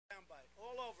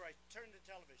over, I turn the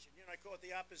television. You know, I call it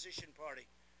the opposition party.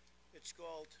 It's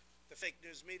called the fake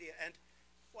news media. And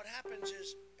what happens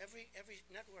is every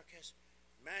network has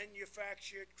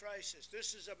manufactured crisis.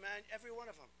 This is every one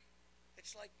of them.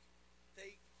 It's like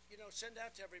they, you know, send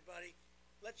out to everybody,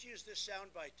 let's use this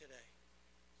soundbite today.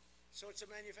 So it's a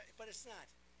but it's not.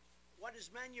 What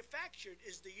is manufactured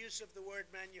is the use of the word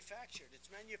manufactured. It's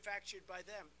manufactured by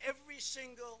them. Every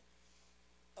single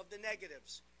of the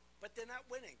negatives. But they're not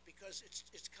winning because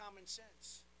it's common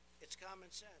sense. It's common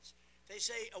sense. They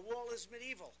say a wall is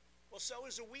medieval. Well, so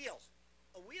is a wheel.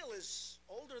 A wheel is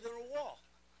older than a wall.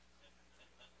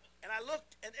 And I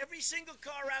looked, and every single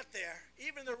car out there,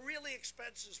 even the really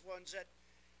expensive ones that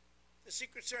the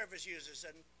Secret Service uses,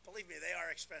 and believe me, they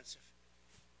are expensive.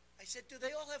 I said, do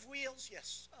they all have wheels?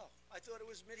 Yes. Oh, I thought it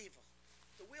was medieval.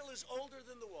 The wheel is older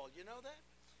than the wall. You know that?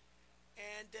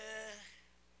 And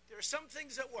there are some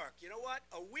things that work. You know what?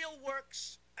 A wheel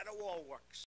works and a wall works.